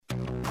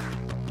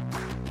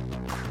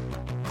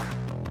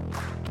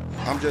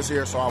I'm just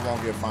here so I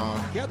won't get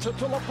fined. Gets it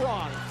to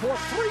LeBron for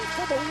three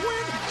for the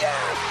win.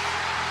 Yes!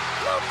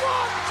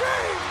 LeBron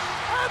James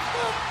at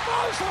the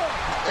buzzer!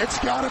 It's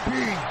got to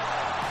be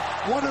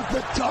one of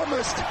the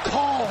dumbest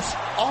calls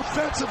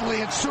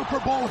offensively in Super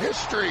Bowl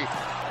history.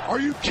 Are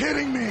you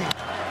kidding me?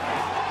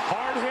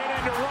 Hard hit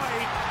into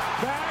right.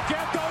 Back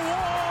at the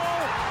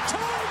wall.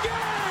 Tie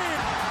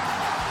game!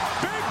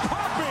 Big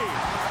Poppy.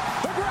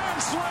 The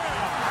grand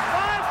slam.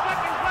 5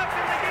 seconds left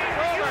in the game.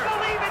 Do you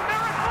believe in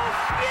miracles?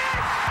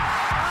 Yes!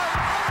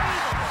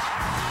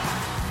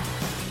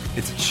 Unbelievable.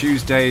 It's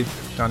Tuesday.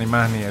 Donny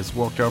Mahoney has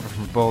walked over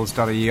from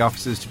Bulls.ie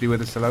offices to be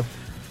with us. Hello.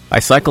 I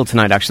cycled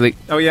tonight, actually.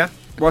 Oh, yeah?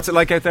 What's it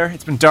like out there?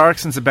 It's been dark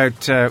since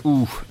about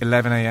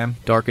 11 a.m.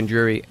 Dark and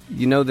dreary.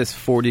 You know this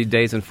 40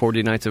 days and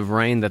 40 nights of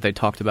rain that they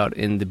talked about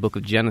in the book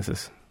of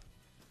Genesis?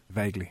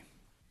 Vaguely.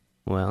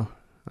 Well,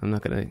 I'm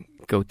not going to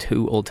go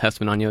too Old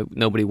Testament on you.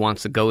 Nobody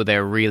wants to go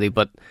there, really.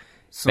 But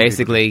Some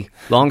basically,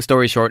 long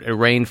story short, it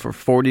rained for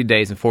 40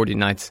 days and 40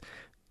 nights.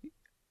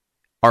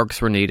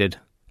 Arks were needed.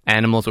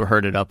 Animals were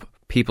herded up.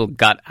 People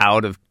got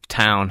out of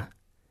town.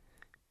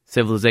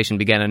 Civilization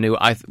began anew.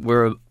 I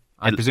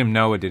presume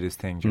Noah did his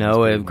thing.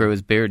 Noah grew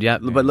his beard, yeah.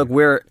 But look,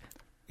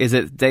 is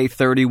it day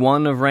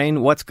 31 of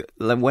rain?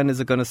 When is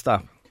it going to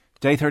stop?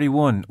 Day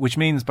 31, which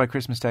means by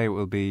Christmas Day it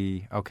will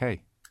be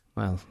okay.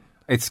 Well,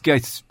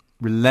 it's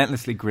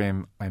relentlessly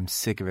grim. I'm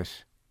sick of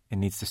it. It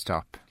needs to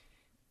stop.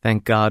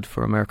 Thank God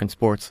for American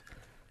sports.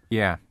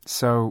 Yeah.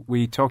 So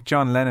we talked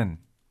John Lennon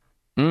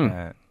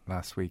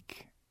last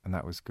week, and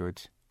that was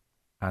good.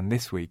 And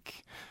this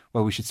week,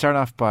 well, we should start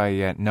off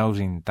by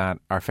noting that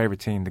our favourite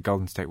team, the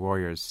Golden State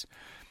Warriors,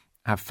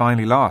 have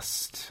finally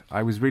lost.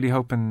 I was really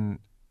hoping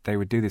they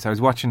would do this. I was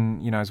watching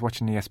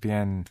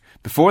ESPN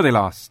before they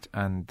lost,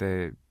 and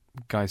the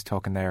guys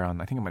talking there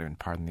on, I think it might have been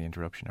Pardon the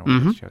Interruption or one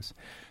of those shows.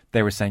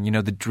 They were saying,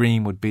 the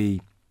dream would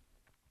be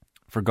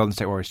for Golden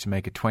State Warriors to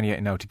make it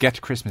 28-0 to get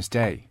to Christmas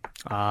Day.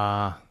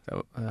 That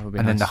would be and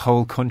nice. then the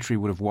whole country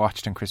would have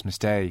watched on Christmas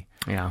Day.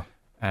 Yeah.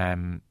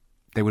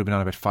 They would have been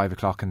on about 5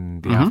 o'clock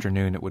in the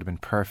afternoon. It would have been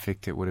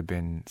perfect. It would have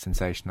been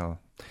sensational.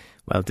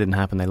 Well, it didn't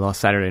happen. They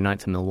lost Saturday night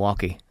to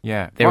Milwaukee.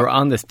 Yeah. They were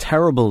on this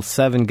terrible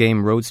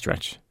 7-game road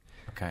stretch.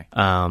 Okay.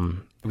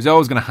 It was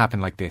always going to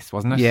happen like this,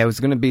 wasn't it? Yeah, it was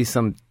going to be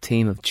some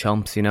team of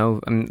chumps, I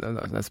mean,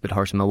 that's a bit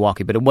harsh in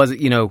Milwaukee, but it was,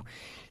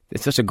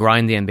 it's such a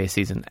grind, the NBA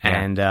season.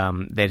 Yeah.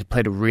 And they'd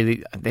played a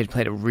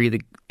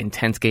really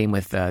intense game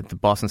with the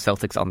Boston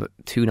Celtics on the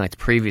 2 nights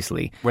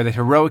previously. Where they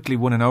heroically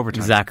won in overtime.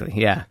 Exactly,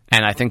 yeah.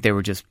 And I think they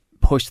were just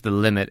pushed to the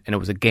limit, and it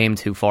was a game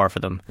too far for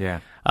them. Yeah.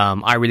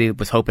 I really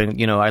was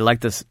hoping, I like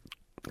this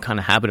kind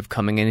of habit of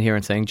coming in here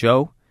and saying,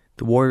 Joe,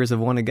 the Warriors have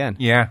won again.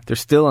 Yeah. They're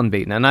still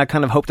unbeaten. And I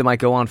kind of hoped it might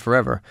go on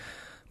forever.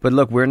 But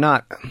look, we're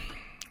not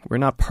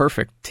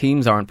perfect.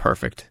 Teams aren't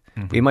perfect.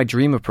 Mm-hmm. We might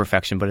dream of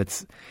perfection, but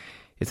it's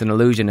an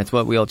illusion. It's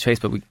what we all chase,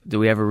 but do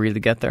we ever really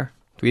get there?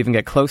 Do we even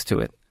get close to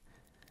it?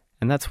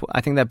 And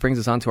I think that brings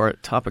us on to our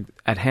topic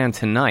at hand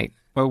tonight.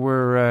 Well,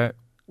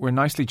 we're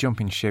nicely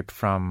jumping ship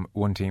from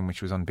one team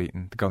which was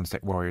unbeaten, the Golden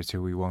State Warriors,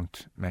 who we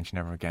won't mention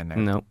ever again now.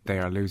 No. They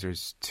are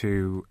losers,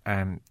 to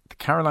the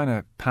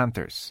Carolina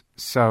Panthers.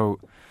 So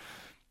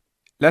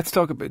let's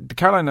talk about the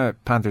Carolina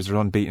Panthers. Are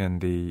unbeaten in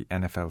the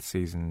NFL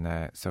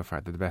season so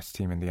far. They're the best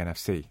team in the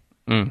NFC.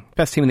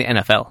 Best team in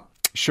the NFL.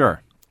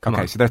 Sure. Come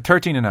on. So they're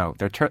 13-0.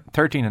 They're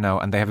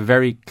 13-0, and they have a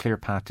very clear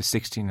path to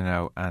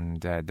 16-0 and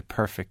the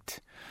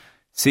perfect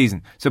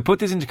season. So put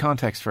this into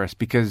context first,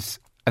 because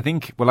I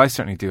think, well, I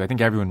certainly do. I think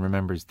everyone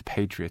remembers the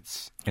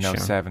Patriots in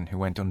 2007 who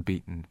went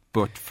unbeaten,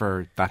 but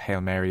for that Hail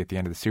Mary at the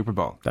end of the Super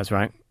Bowl. That's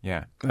right.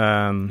 Yeah.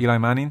 Eli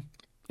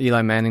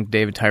Manning,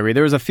 David Tyree.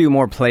 There was a few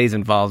more plays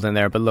involved in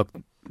there, but look,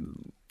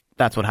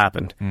 that's what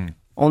happened.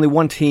 Only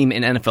one team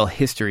in NFL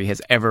history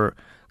has ever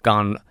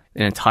gone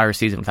an entire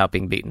season without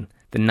being beaten.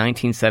 The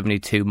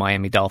 1972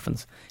 Miami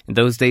Dolphins. In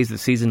those days, the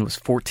season was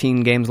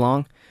 14 games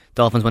long.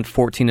 Dolphins went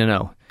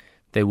 14-0.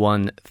 They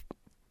won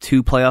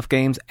 2 playoff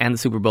games and the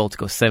Super Bowl to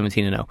go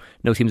 17-0.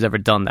 No team's ever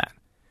done that.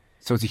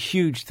 So it's a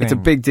huge thing. It's a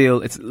big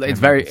deal. It's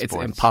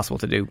impossible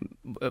to do.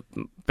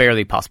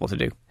 Barely possible to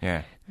do.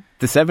 Yeah.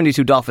 The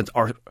 72 Dolphins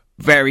are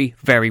very,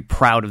 very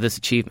proud of this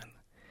achievement.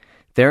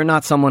 They're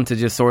not someone to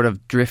just sort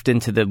of drift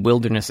into the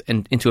wilderness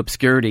and into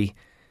obscurity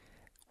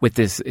with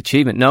this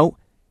achievement. No,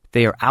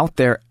 they are out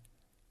there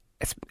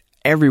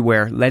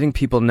everywhere letting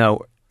people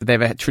know. They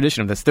have a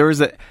tradition of this. There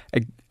is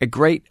a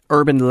great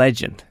urban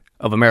legend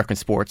of American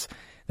sports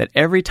that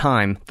every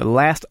time the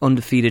last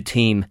undefeated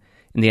team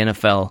in the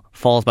NFL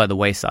falls by the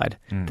wayside,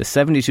 the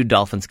 72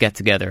 Dolphins get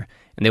together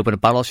and they open a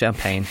bottle of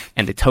champagne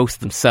and they toast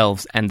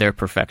themselves and their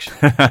perfection.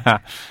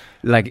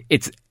 Like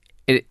it's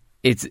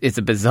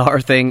a bizarre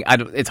thing.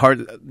 It's hard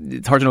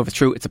to know if it's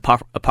true. It's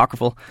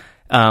apocryphal.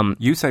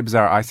 You say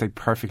bizarre, I say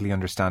perfectly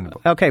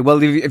understandable. Okay,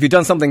 well, if you've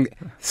done something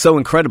so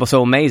incredible,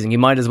 so amazing, you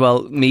might as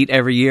well meet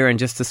every year and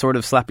just to sort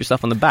of slap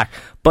yourself on the back.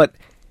 But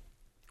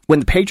when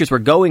the Patriots were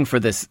going for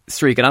this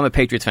streak, and I'm a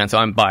Patriots fan, so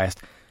I'm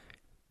biased,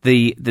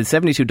 the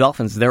 72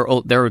 Dolphins,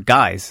 they're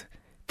guys.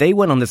 They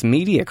went on this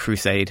media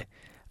crusade,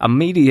 a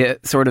media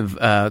sort of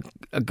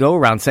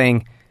go-around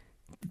saying,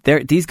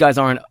 these guys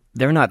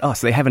they're not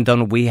us. They haven't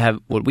done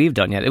what we've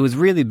done yet. It was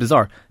really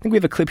bizarre. I think we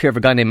have a clip here of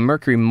a guy named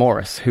Mercury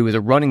Morris, who is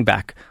a running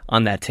back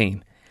on that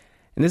team.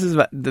 And this is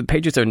the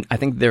Patriots I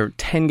think they're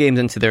 10 games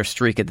into their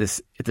streak at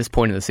this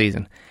point of the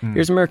season.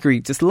 Here's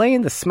Mercury just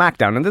laying the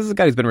smackdown. And this is a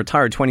guy who's been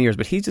retired 20 years,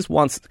 but he just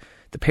wants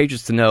the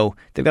Patriots to know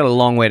they've got a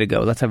long way to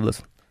go. Let's have a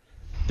listen.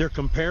 They're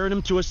comparing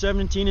them to a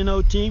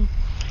 17-0 team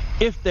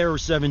if they were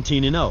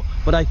 17-0.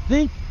 But I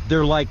think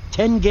they're like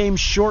 10 games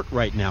short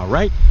right now,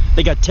 right?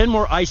 They got 10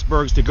 more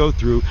icebergs to go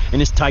through in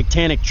this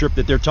Titanic trip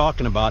that they're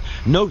talking about.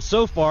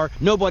 So far,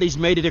 nobody's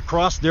made it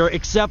across there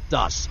except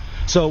us.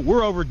 So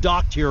we're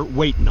overdocked here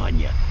waiting on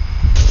you.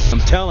 I'm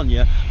telling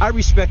you, I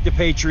respect the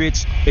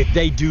Patriots if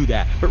they do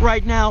that. But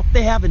right now,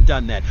 they haven't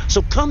done that.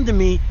 So come to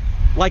me,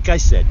 like I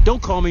said,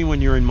 don't call me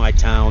when you're in my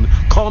town.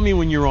 Call me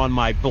when you're on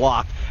my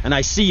block and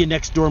I see you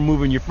next door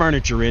moving your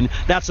furniture in.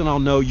 That's when I'll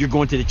know you're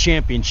going to the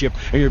championship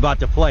and you're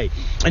about to play.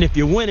 And if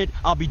you win it,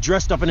 I'll be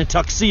dressed up in a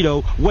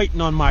tuxedo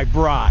waiting on my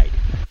bride.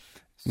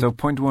 So,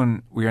 point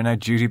one, we are now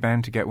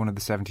duty-bound to get one of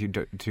the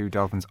 72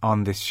 Dolphins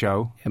on this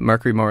show.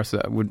 Mercury Morris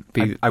would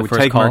be I the would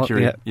first take call.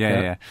 Mercury.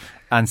 Yeah.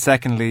 And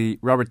secondly,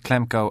 Robert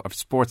Klemko of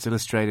Sports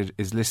Illustrated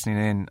is listening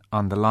in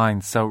on the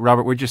line. So,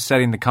 Robert, we're just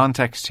setting the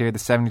context here, the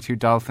 72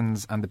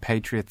 Dolphins and the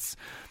Patriots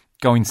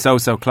going so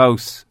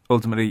close,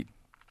 ultimately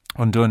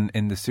undone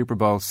in the Super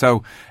Bowl.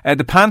 So,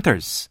 the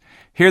Panthers,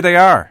 here they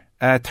are,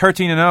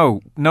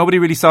 13-0. Nobody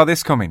really saw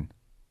this coming.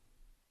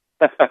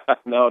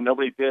 No,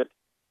 nobody did.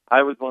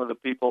 I was one of the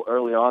people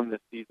early on this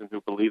season who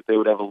believed they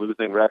would have a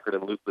losing record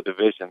and lose the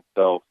division.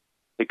 So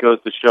it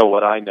goes to show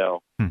what I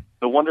know.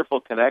 The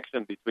wonderful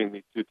connection between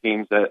these two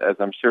teams, as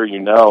I'm sure you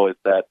know, is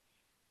that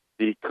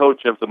the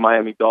coach of the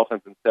Miami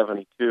Dolphins in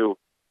 72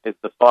 is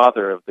the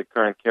father of the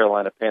current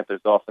Carolina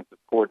Panthers offensive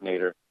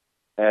coordinator.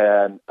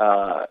 And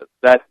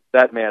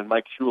that man,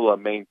 Mike Shula,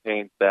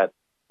 maintains that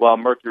while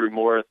Mercury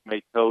Morris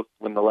may toast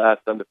when the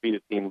last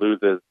undefeated team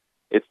loses,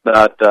 it's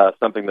not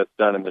something that's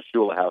done in the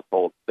Shula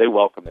household. They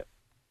welcome it.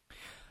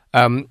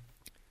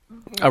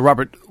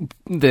 Robert,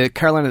 the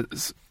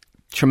Carolina's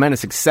tremendous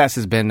success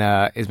has been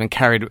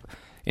carried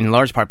in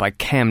large part by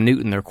Cam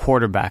Newton, their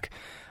quarterback.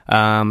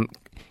 Can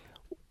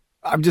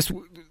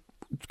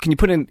you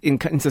put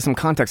into some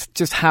context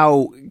just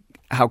how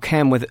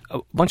Cam, with a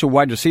bunch of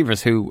wide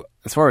receivers who,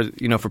 as far as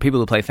for people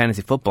who play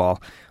fantasy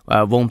football,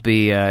 won't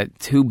be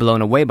too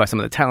blown away by some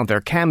of the talent there.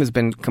 Cam has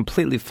been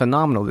completely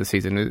phenomenal this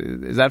season.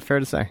 Is that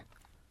fair to say?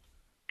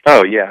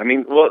 Oh yeah, I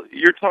mean, well,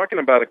 you're talking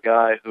about a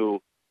guy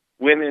who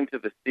went into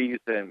the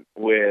season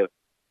with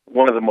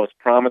one of the most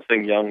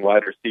promising young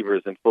wide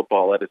receivers in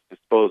football at his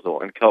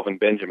disposal, and Kelvin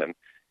Benjamin.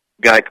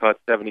 Guy caught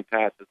 70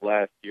 passes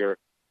last year,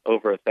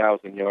 over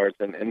 1,000 yards,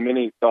 and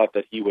many thought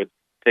that he would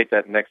take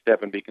that next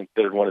step and be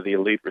considered one of the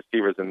elite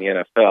receivers in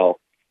the NFL.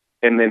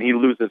 And then he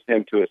loses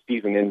him to a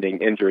season-ending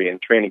injury in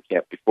training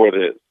camp before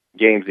the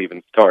games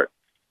even start.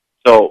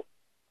 So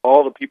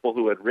all the people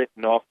who had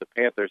written off the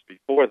Panthers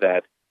before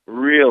that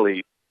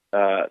really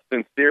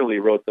sincerely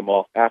wrote them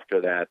off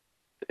after that.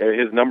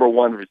 His number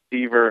one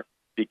receiver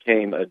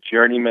became a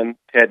journeyman,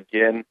 Ted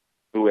Ginn,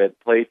 who had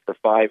played for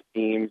 5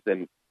 teams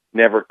and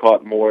never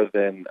caught more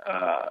than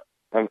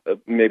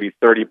maybe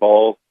 30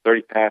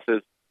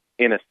 passes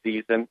in a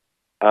season.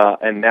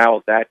 And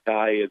now that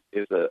guy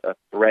is a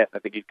threat. I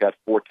think he's got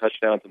 4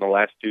 touchdowns in the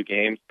last 2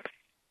 games.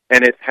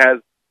 And it has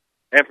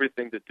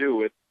everything to do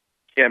with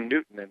Cam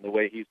Newton and the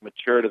way he's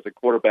matured as a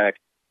quarterback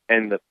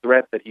and the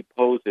threat that he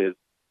poses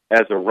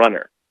as a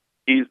runner.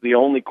 He's the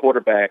only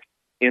quarterback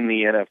in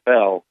the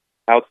NFL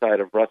outside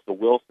of Russell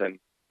Wilson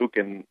who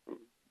can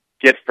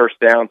get first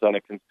downs on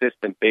a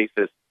consistent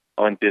basis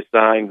on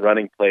design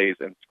running plays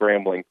and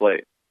scrambling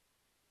plays.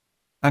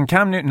 And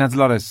Cam Newton has a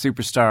lot of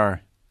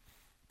superstar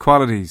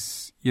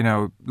qualities,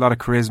 a lot of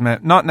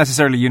charisma, not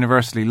necessarily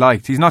universally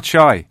liked. He's not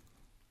shy.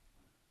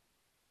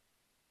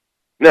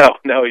 No,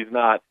 he's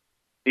not.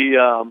 He's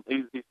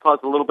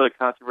caused a little bit of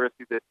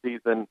controversy this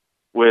season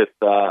with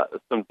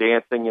some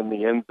dancing in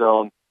the end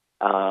zone.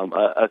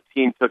 A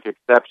team took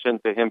exception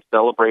to him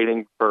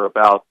celebrating for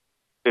about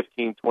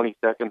 15, 20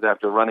 seconds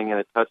after running in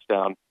a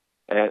touchdown.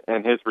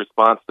 And his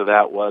response to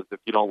that was, if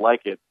you don't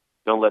like it,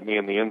 don't let me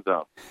in the end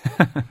zone.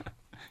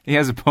 He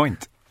has a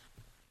point.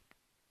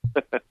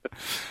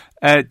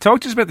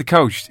 Talk to us about the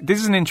coach. This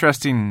is an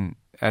interesting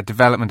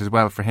development as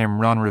well for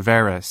him, Ron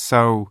Rivera.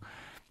 So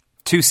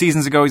 2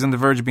 seasons ago, he's on the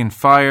verge of being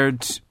fired,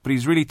 but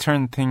he's really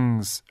turned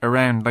things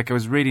around. Like I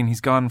was reading,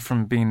 he's gone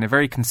from being a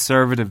very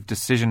conservative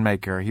decision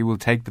maker. He will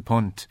take the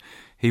punt.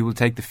 He will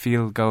take the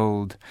field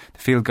goal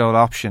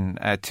option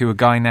to a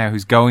guy now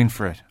who's going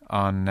for it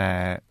on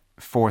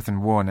 4th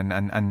and 1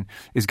 and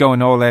is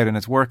going all out, and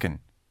it's working.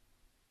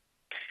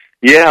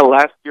 Yeah,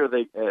 last year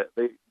they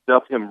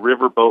dubbed him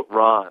Riverboat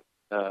Ron,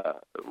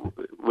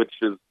 which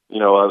is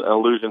an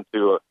allusion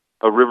to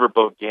a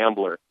riverboat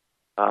gambler.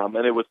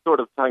 And it was sort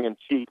of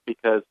tongue-in-cheek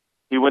because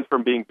he went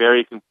from being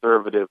very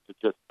conservative to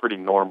just pretty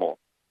normal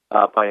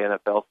by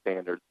NFL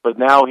standards. But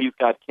now he's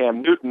got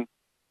Cam Newton,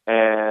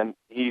 and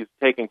he's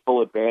taking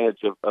full advantage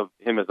of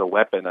him as a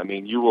weapon. I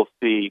mean, you will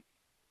see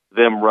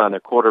them run a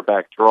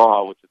quarterback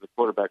draw, which is a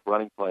quarterback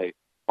running play,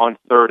 on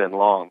 3rd and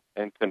long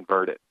and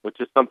convert it, which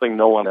is something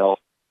no one else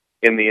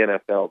in the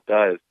NFL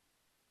does.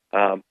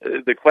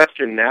 The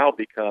question now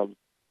becomes,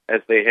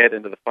 as they head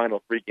into the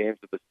final 3 games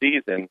of the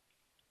season,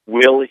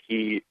 will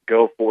he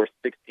go for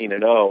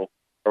 16-0,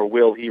 or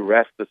will he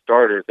rest the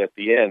starters at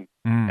the end,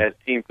 as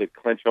teams that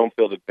clinch home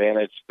field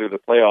advantage through the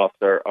playoffs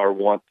are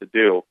wont to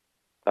do?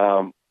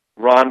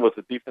 Ron was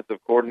a defensive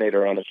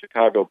coordinator on a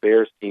Chicago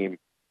Bears team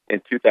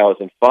in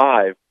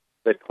 2005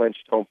 that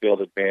clinched home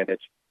field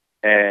advantage,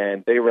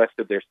 and they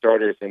rested their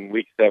starters in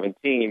Week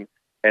 17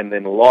 and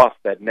then lost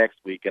that next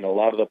week, and a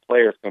lot of the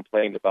players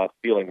complained about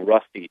feeling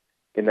rusty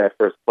in that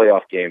first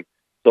playoff game.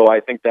 So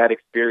I think that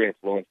experience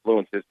will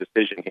influence his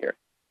decision here.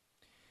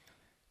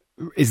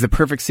 Is the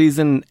perfect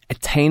season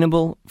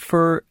attainable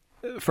for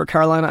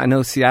Carolina? I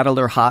know Seattle,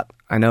 they're hot.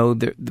 I know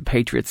the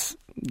Patriots,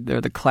 they're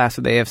the class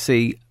of the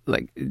AFC.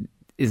 Like,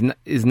 is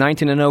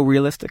 19-0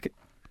 realistic?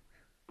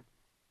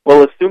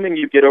 Well, assuming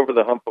you get over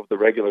the hump of the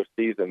regular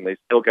season, they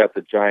still got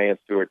the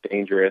Giants, who are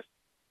dangerous,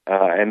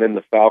 and then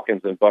the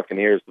Falcons and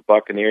Buccaneers. The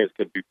Buccaneers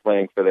could be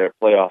playing for their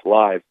playoff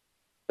lives.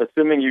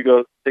 Assuming you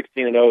go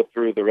 16-0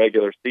 through the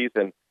regular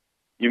season,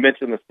 you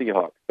mentioned the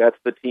Seahawks. That's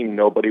the team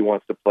nobody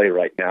wants to play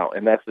right now,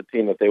 and that's the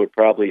team that they would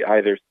probably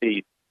either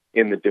see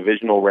in the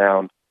divisional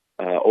round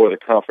or the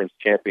conference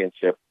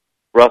championship.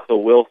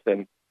 Russell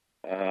Wilson,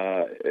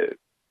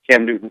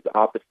 Cam Newton's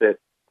opposite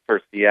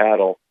for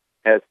Seattle,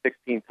 has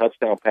 16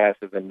 touchdown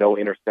passes and no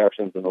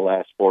interceptions in the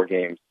last 4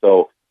 games.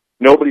 So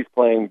nobody's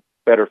playing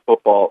better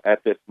football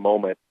at this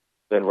moment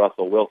than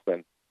Russell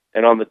Wilson.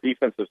 And on the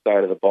defensive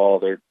side of the ball,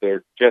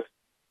 they're just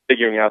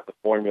figuring out the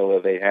formula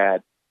they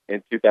had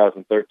in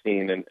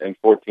 2013 and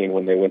 14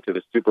 when they went to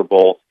the Super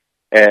Bowl.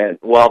 And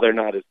while they're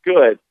not as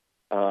good,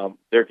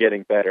 they're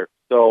getting better.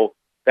 So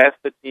that's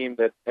the team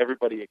that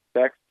everybody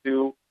expects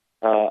to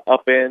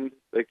upend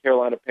the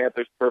Carolina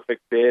Panthers'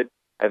 perfect bid.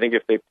 I think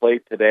if they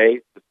played today,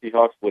 the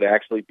Seahawks would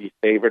actually be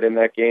favored in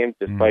that game,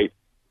 despite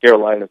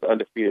Carolina's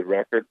undefeated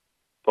record.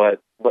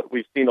 But what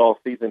we've seen all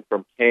season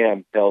from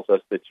Cam tells us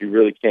that you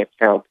really can't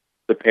count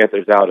the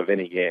Panthers out of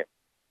any game.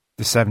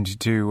 The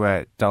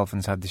 72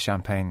 Dolphins had the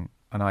champagne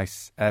on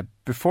ice.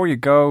 Before you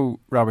go,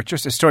 Robert,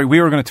 just a story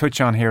we were going to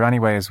touch on here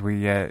anyway as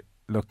we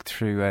look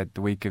through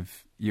the week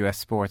of US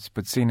sports,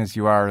 but seeing as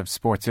you are of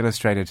Sports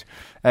Illustrated,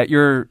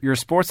 your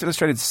Sports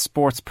Illustrated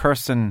Sports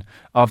Person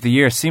of the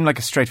Year seemed like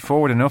a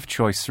straightforward enough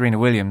choice, Serena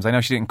Williams. I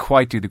know she didn't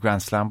quite do the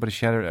Grand Slam, but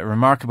she had a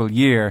remarkable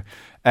year.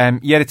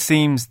 Yet it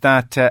seems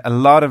that a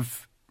lot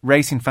of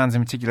racing fans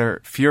in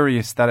particular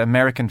furious that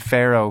American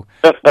Pharaoh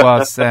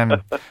was,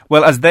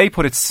 well, as they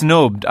put it,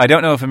 snubbed. I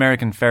don't know if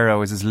American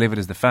Pharaoh is as livid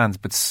as the fans,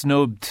 but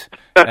snubbed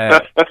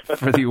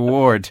for the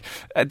award.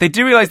 They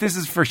do realise this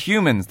is for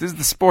humans. This is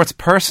the Sports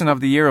Person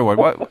of the Year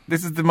award.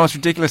 This is the most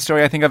ridiculous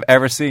story I think I've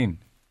ever seen.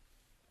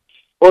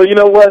 Well, you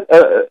know what?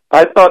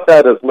 I thought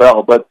that as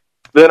well, but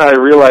then I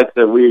realized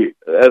that we,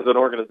 as an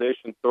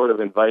organization, sort of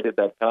invited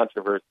that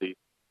controversy.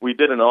 We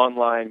did an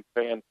online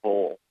fan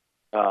poll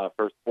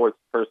for Sports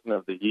Person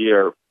of the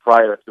Year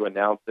prior to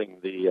announcing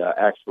the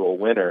actual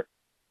winner,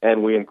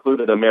 and we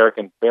included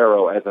American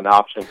Pharaoh as an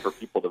option for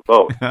people to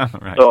vote.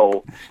 Right.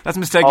 So that's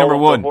mistake number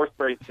one.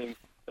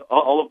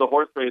 All of the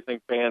horse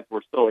racing fans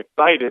were so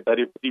excited that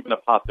it was even a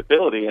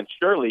possibility, and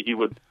surely he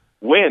would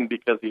win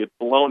because he had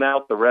blown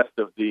out the rest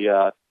of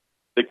the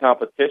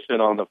competition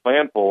on the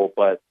fan poll,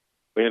 but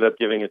we ended up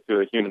giving it to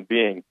a human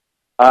being.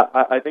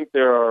 I think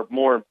there are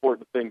more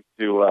important things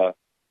to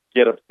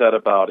get upset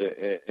about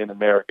in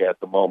America at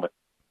the moment.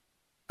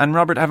 And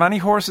Robert, have any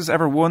horses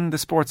ever won the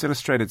Sports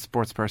Illustrated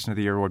Sports Person of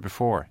the Year award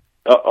before?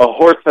 A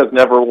horse has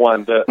never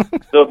won.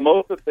 The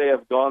most that they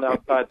have gone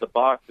outside the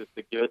box is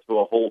to give it to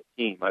a whole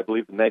team. I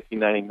believe the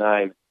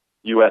 1999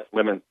 U.S.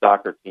 women's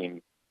soccer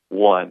team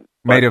won.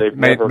 Made up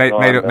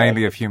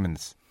mainly of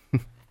humans.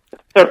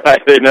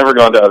 Right, they've never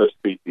gone to other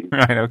species.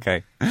 Right,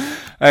 okay.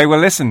 Well,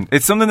 listen,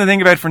 it's something to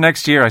think about for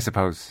next year, I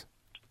suppose.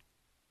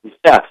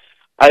 Yes.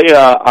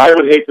 I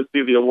would hate to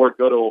see the award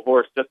go to a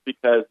horse just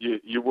because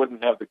you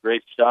wouldn't have the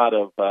great shot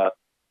of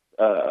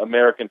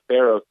American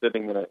Pharaoh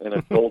sitting in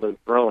a golden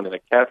throne in a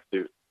cat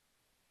suit.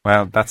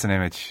 Well, that's an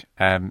image.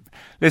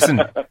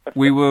 Listen,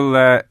 we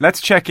will. Let's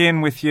check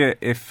in with you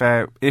if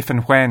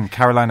and when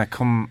Carolina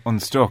come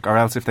unstuck, or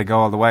else if they go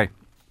all the way.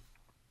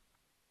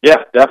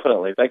 Yeah,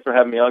 definitely. Thanks for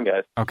having me on,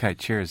 guys. Okay,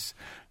 cheers.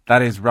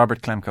 That is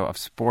Robert Klemko of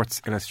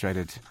Sports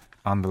Illustrated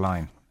on the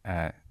line.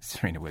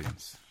 Serena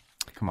Williams.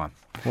 Come on.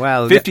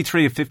 Well,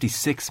 53 of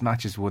 56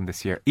 matches won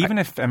this year. Even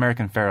if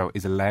American Pharaoh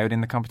is allowed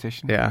in the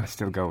competition, I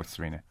still go with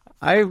Serena.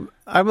 I'm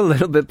a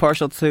little bit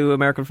partial to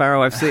American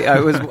Pharaoh. It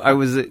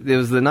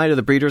was the night of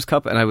the Breeders'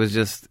 Cup, and I was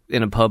just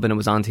in a pub, and it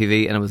was on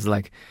TV, and it was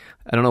like,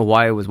 I don't know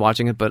why I was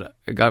watching it, but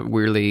I got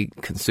weirdly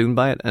consumed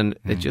by it, and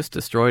it just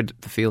destroyed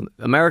the field.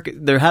 America,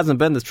 there hasn't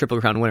been this Triple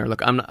Crown winner.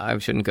 Look, I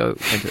shouldn't go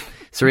into it.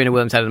 Serena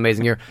Williams had an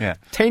amazing year. Yeah.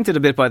 Tainted a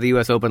bit by the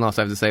US Open loss,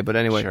 I have to say, but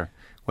anyway, sure.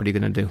 What are you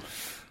going to do?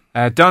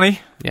 Donny.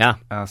 Yeah.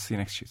 I'll see you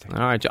next Tuesday. All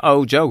right.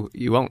 Joe,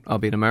 you won't. I'll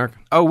be in America.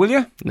 Oh, will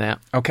you? Yeah.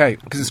 Okay,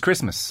 because it's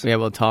Christmas. Yeah,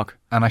 we'll talk.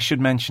 And I should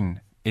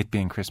mention, it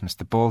being Christmas,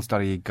 the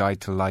Balls.ie Guide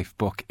to Life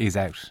book is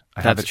out.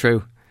 That's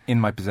true. In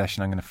my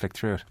possession. I'm going to flick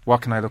through it.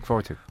 What can I look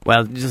forward to?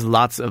 Well, just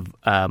lots of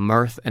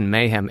mirth and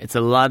mayhem.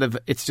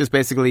 It's just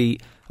basically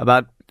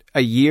about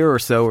a year or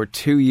so, or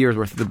 2 years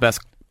worth of the best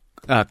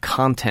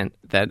content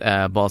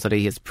that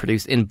Balls.ie has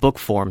produced in book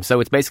form. So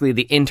it's basically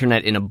the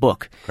internet in a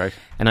book. Great.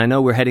 And I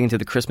know we're heading into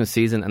the Christmas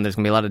season, and there's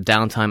going to be a lot of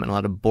downtime and a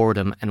lot of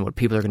boredom, and what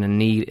people are going to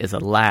need is a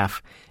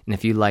laugh. And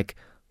if you like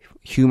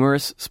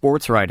humorous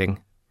sports writing,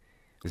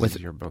 This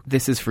is your book.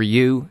 This is for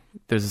you.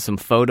 There's some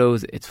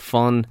photos. It's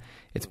fun.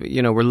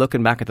 We're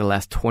looking back at the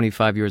last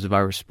 25 years of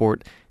Irish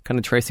sport, kind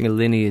of tracing a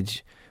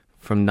lineage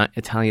from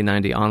Italian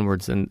 90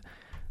 onwards, and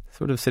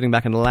sort of sitting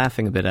back and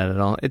laughing a bit at it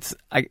all.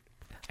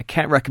 I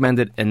can't recommend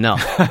it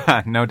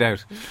enough. No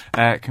doubt.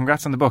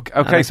 Congrats on the book.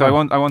 Okay, so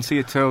I won't see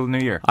you till New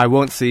Year. I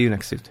won't see you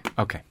next Tuesday.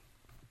 Okay.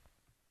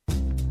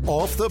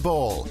 Off the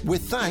ball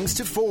with thanks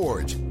to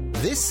Ford.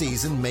 This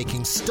season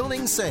making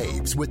stunning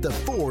saves with the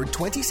Ford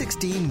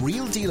 2016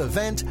 Real Deal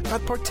event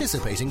at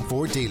participating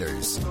Ford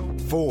dealers.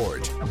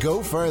 Ford,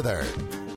 go further.